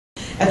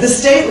At the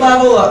state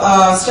level,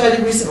 a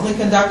study recently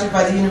conducted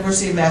by the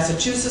University of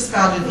Massachusetts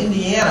found in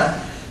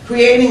Indiana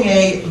creating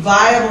a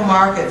viable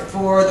market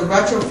for the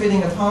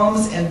retrofitting of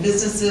homes and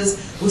businesses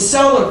with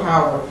solar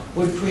power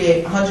would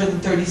create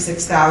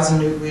 136,000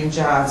 new green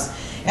jobs.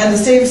 And the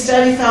same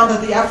study found that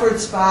the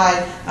efforts by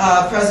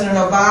President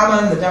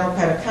Obama and the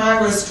Democratic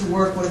Congress to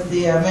work with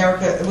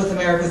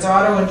America's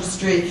auto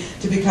industry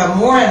to become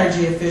more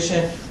energy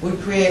efficient would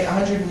create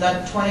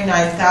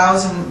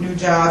 129,000 new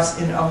jobs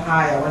in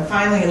Ohio. And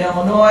finally, in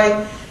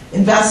Illinois,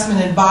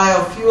 investment in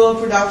biofuel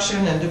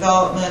production and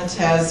development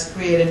has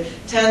created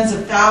tens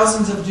of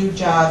thousands of new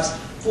jobs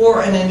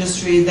for an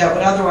industry that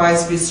would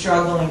otherwise be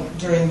struggling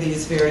during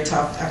these very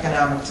tough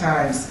economic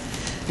times.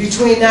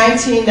 Between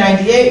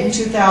 1998 and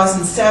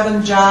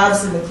 2007,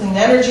 jobs in the clean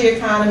energy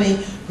economy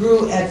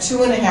grew at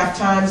 2.5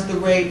 times the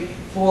rate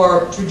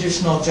for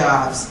traditional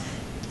jobs.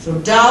 So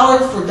dollar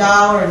for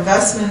dollar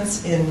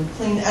investments in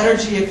clean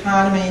energy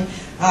economy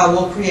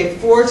will create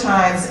 4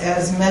 times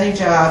as many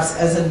jobs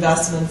as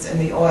investments in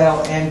the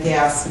oil and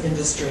gas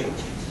industry.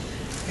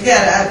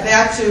 Again,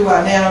 back to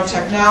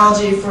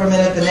nanotechnology for a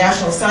minute. The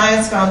National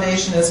Science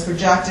Foundation has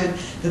projected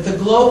that the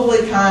global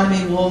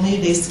economy will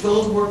need a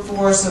skilled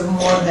workforce of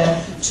more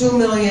than 2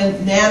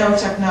 million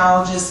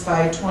nanotechnologists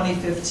by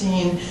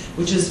 2015,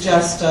 which is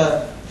just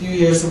a few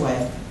years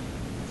away.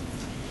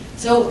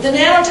 So the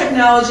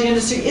nanotechnology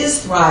industry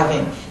is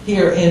thriving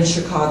here in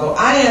Chicago.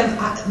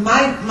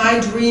 My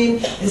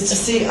dream is to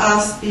see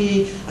us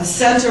be a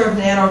center of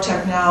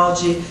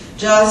nanotechnology,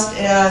 just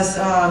as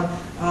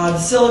the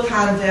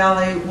Silicon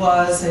Valley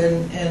was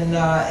in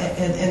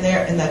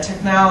that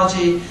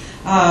technology.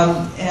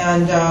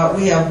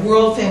 We have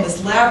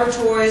world-famous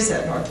laboratories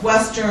at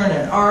Northwestern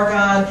and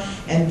Argonne,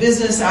 and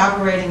business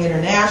operating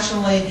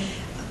internationally.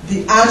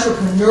 The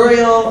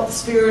entrepreneurial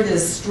spirit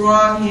is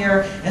strong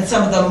here, and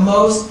some of the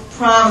most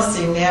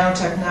promising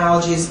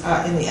nanotechnologies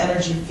in the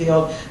energy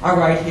field are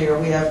right here.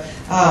 We have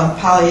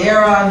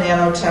Polyera, a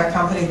nanotech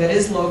company that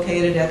is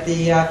located at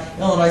the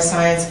Illinois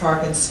Science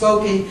Park in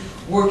Skokie,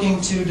 working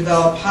to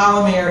develop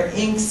polymer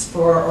inks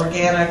for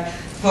organic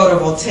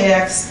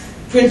photovoltaics,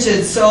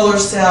 printed solar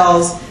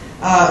cells,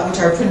 which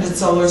are printed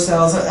solar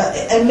cells.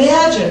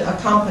 Imagine a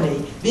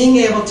company being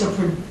able to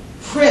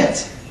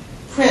print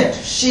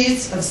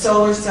sheets of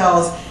solar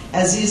cells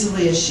as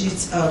easily as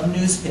sheets of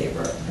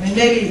newspaper. I mean,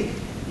 maybe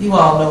you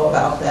all know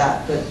about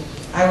that, but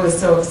I was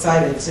so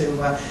excited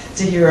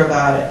to hear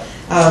about it.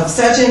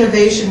 Such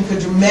innovation could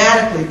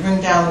dramatically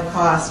bring down the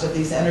cost of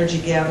these energy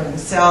gathering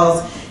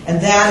cells, and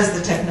that is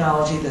the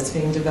technology that's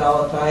being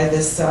developed by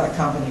this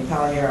company,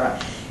 Polyera.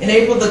 In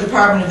April, the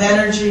Department of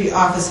Energy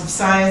Office of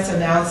Science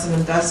announced an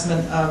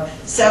investment of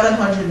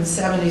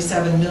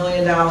 $777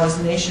 million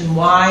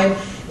nationwide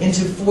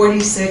into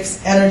 46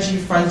 energy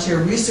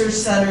frontier research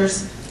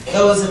centers,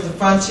 those at the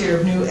frontier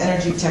of new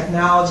energy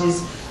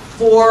technologies.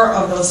 4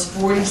 of those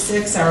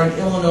 46 are in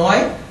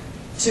Illinois,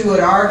 2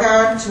 at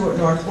Argonne, 2 at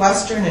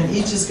Northwestern, and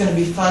each is going to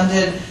be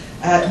funded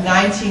at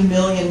 $19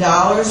 million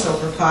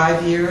over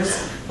 5 years.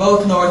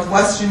 Both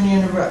Northwestern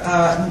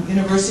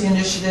University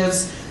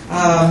initiatives,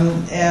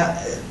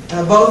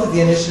 both of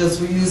the initiatives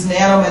will use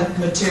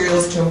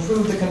nanomaterials to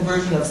improve the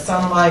conversion of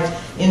sunlight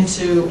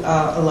into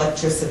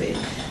electricity.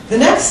 The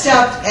next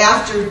step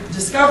after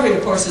discovery,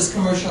 of course, is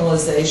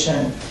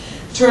commercialization.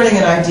 Turning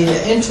an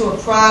idea into a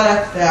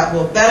product that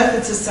will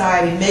benefit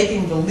society,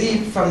 making the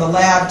leap from the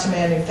lab to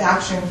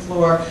manufacturing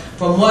floor,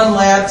 from one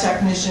lab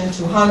technician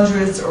to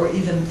hundreds or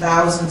even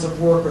thousands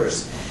of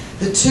workers.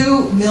 The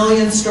 2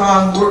 million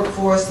strong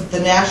workforce that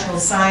the National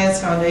Science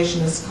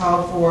Foundation has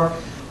called for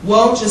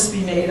won't just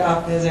be made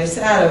up, as I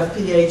said, of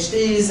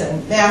PhDs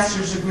and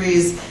master's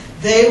degrees.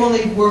 They will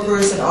need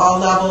workers at all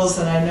levels,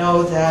 and I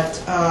know that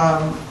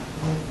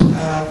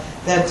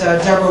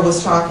Deborah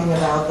was talking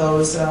about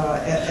those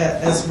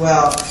as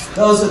well.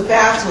 Those with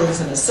bachelor's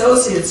and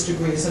associate's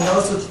degrees, and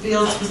those with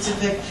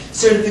field-specific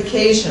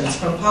certifications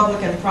from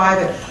public and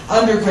private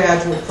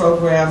undergraduate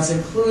programs,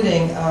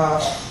 including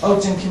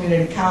Oakton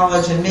Community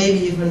College, and maybe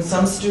even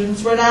some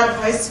students right out of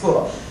high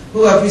school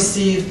who have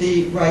received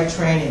the right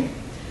training.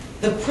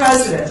 The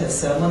President has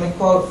said, let me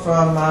quote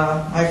from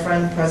my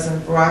friend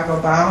President Barack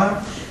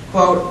Obama,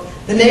 quote,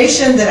 "The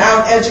nation that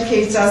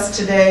out-educates us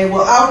today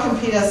will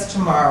out-compete us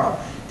tomorrow.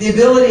 The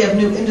ability of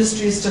new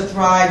industries to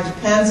thrive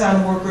depends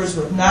on workers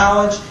with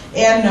knowledge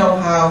and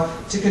know-how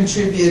to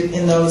contribute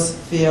in those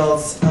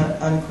fields,"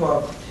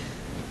 unquote.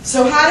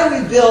 So how do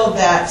we build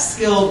that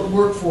skilled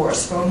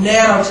workforce for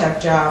nanotech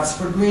jobs,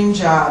 for green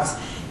jobs?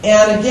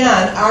 And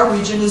again, our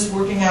region is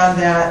working on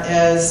that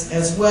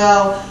as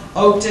well.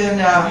 Oakton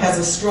has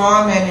a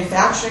strong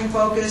manufacturing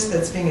focus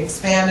that's being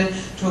expanded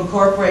to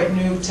incorporate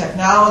new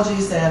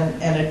technologies and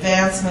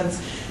advancements.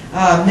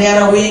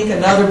 Nano Inc.,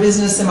 another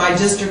business in my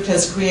district,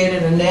 has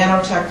created a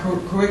nanotech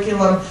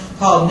curriculum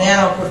called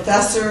Nano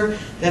Professor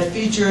that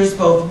features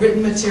both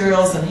written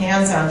materials and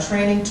hands-on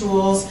training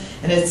tools,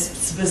 and it's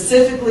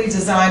specifically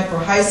designed for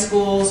high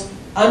schools,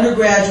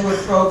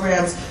 undergraduate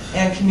programs,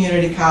 and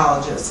community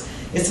colleges.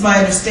 It's my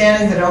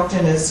understanding that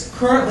Oakton is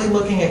currently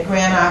looking at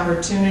grant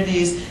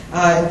opportunities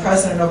in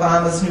President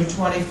Obama's new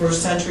 21st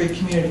Century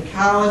Community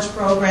College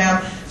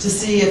program to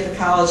see if the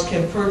college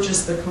can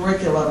purchase the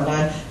curriculum, and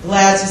I'm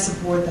glad to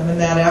support them in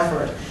that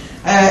effort.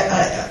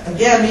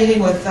 Again,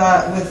 meeting with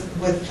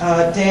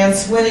Dan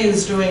Swinney,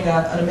 who's doing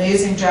an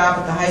amazing job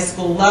at the high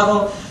school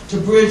level to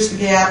bridge the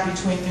gap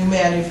between new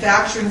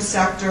manufacturing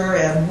sector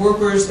and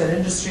workers that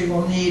industry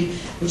will need,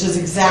 which is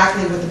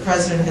exactly what the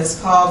President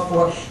has called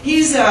for.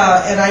 He's,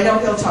 and I know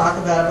he'll talk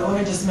about it, but let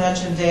me just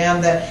mention,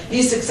 Dan, that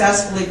he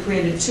successfully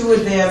created 2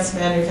 advanced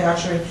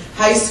manufacturing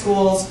high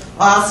schools,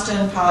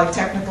 Austin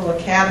Polytechnical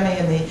Academy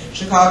and the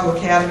Chicago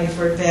Academy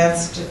for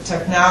Advanced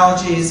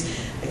Technologies,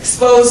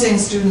 exposing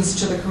students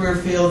to the career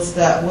fields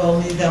that will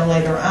need them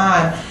later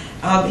on.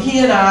 He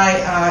and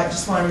I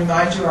just want to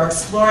remind you, are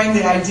exploring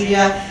the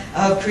idea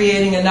of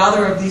creating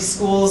another of these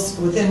schools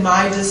within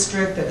my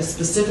district that is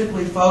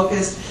specifically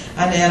focused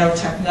on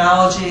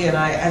nanotechnology, and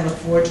I look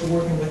forward to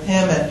working with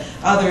him and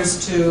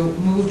others to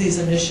move these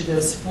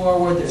initiatives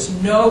forward. There's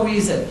no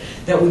reason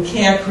that we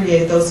can't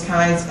create those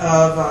kinds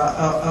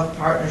of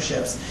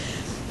partnerships.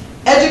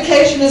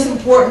 Education is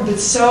important, but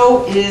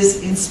so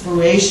is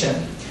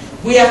inspiration.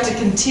 We have to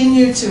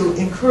continue to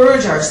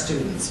encourage our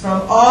students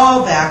from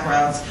all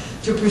backgrounds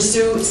to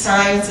pursue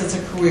science as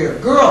a career.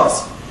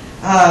 Girls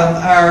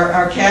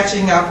are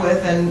catching up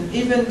with and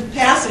even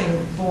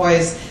passing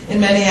boys in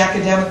many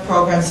academic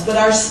programs, but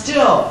are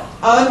still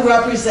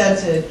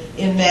unrepresented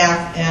in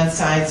math and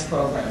science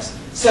programs.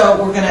 So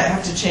we're going to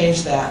have to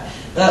change that.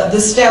 The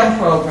STEM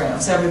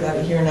programs,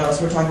 everybody here knows,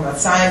 we're talking about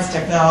science,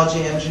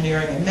 technology,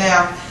 engineering, and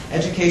math.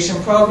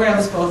 Education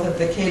programs, both at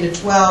the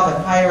K-12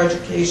 and higher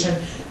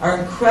education, are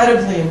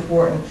incredibly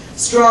important.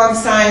 Strong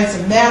science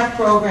and math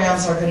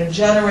programs are going to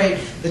generate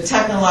the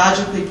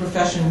technologically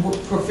proficient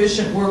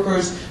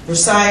workers for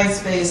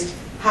science-based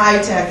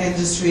high-tech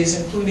industries,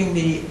 including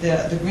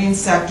the green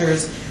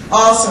sectors.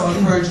 Also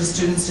encourages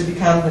students to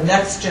become the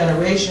next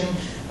generation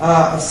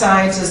of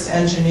scientists,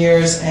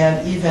 engineers,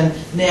 and even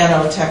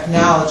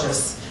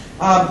nanotechnologists.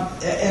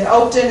 And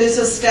Oakton is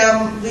a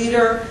STEM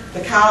leader.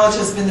 The college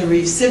has been the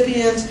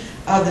recipient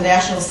of the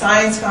National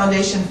Science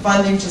Foundation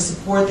funding to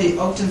support the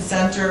Oakton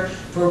Center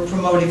for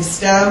Promoting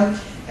STEM,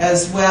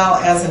 as well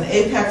as an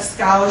APEX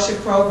scholarship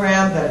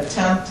program that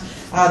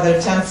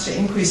attempts to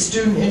increase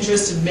student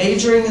interest in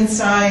majoring in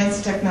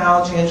science,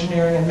 technology,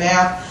 engineering, and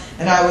math.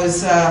 And I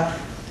was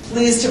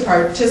pleased to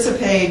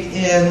participate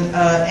in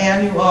an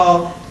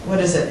annual, what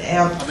is it?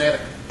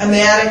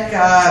 AMATIC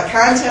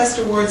contest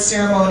award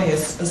ceremony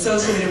is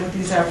associated with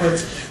these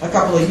efforts. A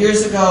couple of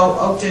years ago,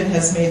 Oakton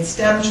has made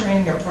STEM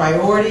training a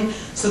priority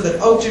so that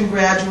Oakton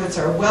graduates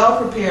are well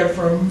prepared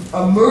for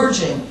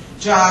emerging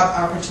job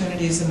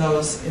opportunities in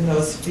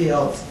those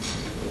fields.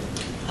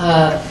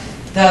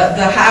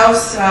 The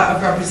House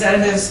of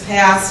Representatives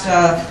passed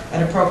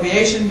an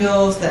appropriation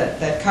bill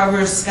that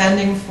covers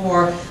spending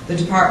for the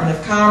Department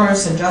of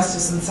Commerce and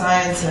Justice and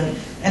Science. And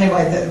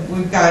anyway,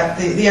 we've got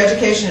the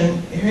Education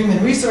and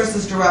Human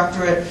Resources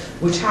Directorate,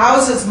 which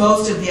houses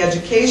most of the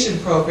education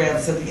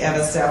programs of the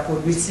NSF,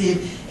 would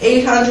receive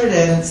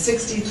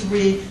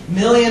 $863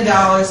 million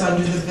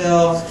under the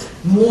bill,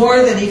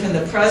 more than even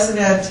the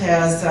President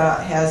has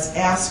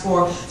asked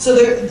for. So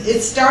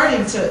it's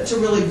starting to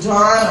really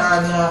dawn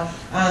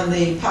on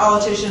the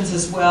politicians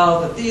as well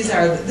that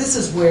this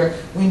is where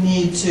we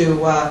need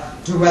to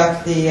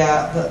direct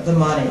the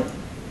money.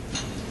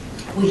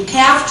 We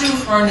have to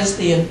harness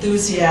the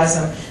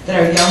enthusiasm that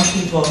our young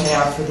people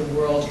have for the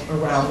world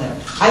around them.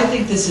 I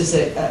think this is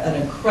an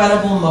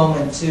incredible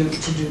moment to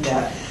do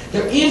that.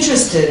 They're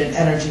interested in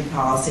energy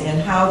policy and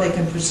how they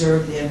can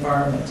preserve the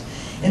environment.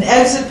 In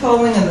exit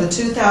polling in the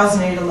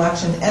 2008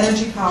 election,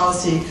 energy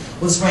policy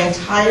was ranked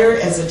higher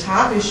as a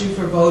top issue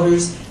for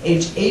voters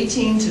aged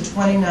 18 to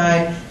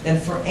 29 than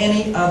for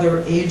any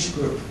other age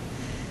group.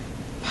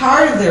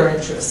 Part of their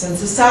interest and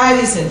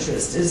society's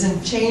interest is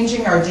in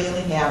changing our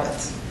daily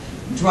habits,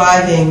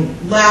 driving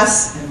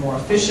less and more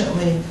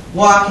efficiently,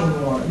 walking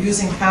more,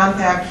 using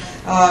compact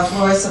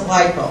fluorescent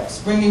light bulbs,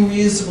 bringing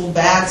reusable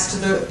bags to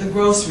the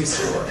grocery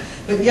store.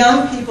 But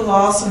young people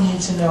also need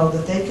to know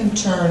that they can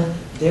turn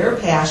their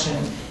passion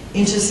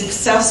into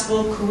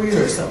successful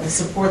careers that will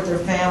support their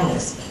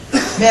families.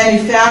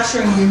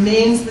 Manufacturing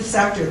remains the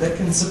sector that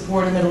can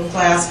support a middle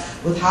class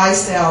with high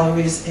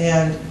salaries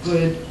and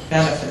good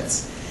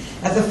benefits.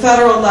 At the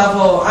federal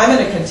level, I'm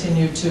going to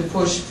continue to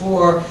push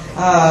for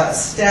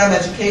STEM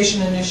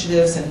education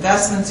initiatives,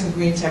 investments in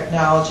green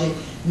technology,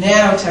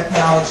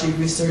 nanotechnology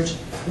research.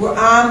 We're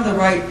on the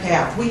right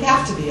path. We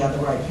have to be on the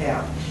right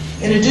path.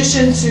 In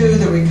addition to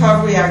the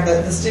Recovery Act,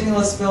 the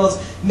stimulus bill's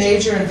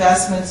major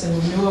investments in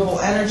renewable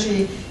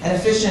energy and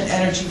efficient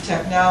energy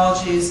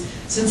technologies.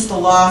 Since the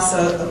launch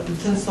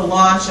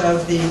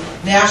of the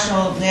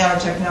National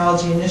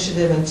Nanotechnology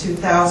Initiative in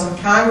 2000,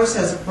 Congress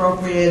has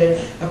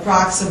appropriated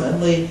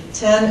approximately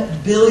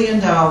 $10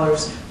 billion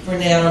for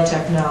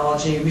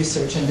nanotechnology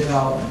research and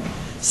development.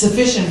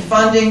 Sufficient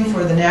funding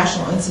for the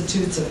National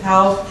Institutes of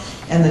Health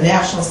and the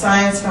National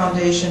Science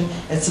Foundation,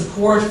 and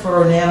support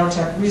for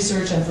nanotech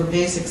research and for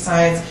basic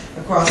science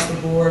across the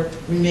board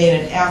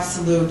remain an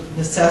absolute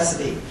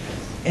necessity.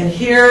 And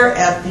here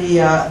at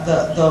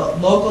the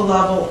local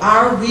level,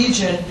 our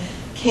region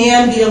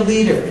can be a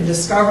leader in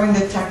discovering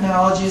the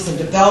technologies and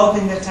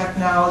developing the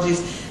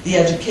technologies, the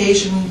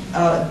education,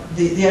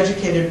 the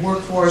educated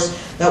workforce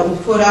that will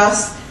put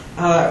us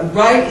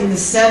right in the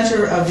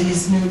center of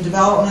these new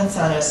developments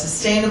on a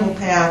sustainable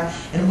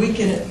path, and we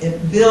can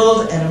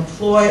build and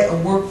employ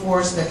a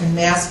workforce that can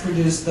mass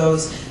produce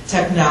those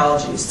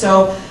technologies.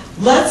 So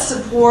let's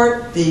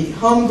support the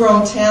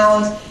homegrown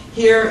talent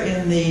here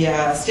in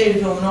the state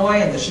of Illinois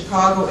and the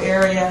Chicago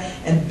area,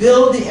 and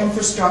build the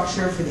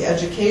infrastructure for the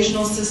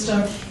educational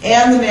system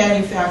and the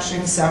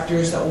manufacturing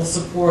sectors that will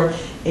support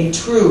a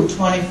true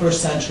 21st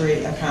century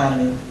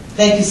economy.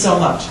 Thank you so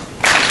much.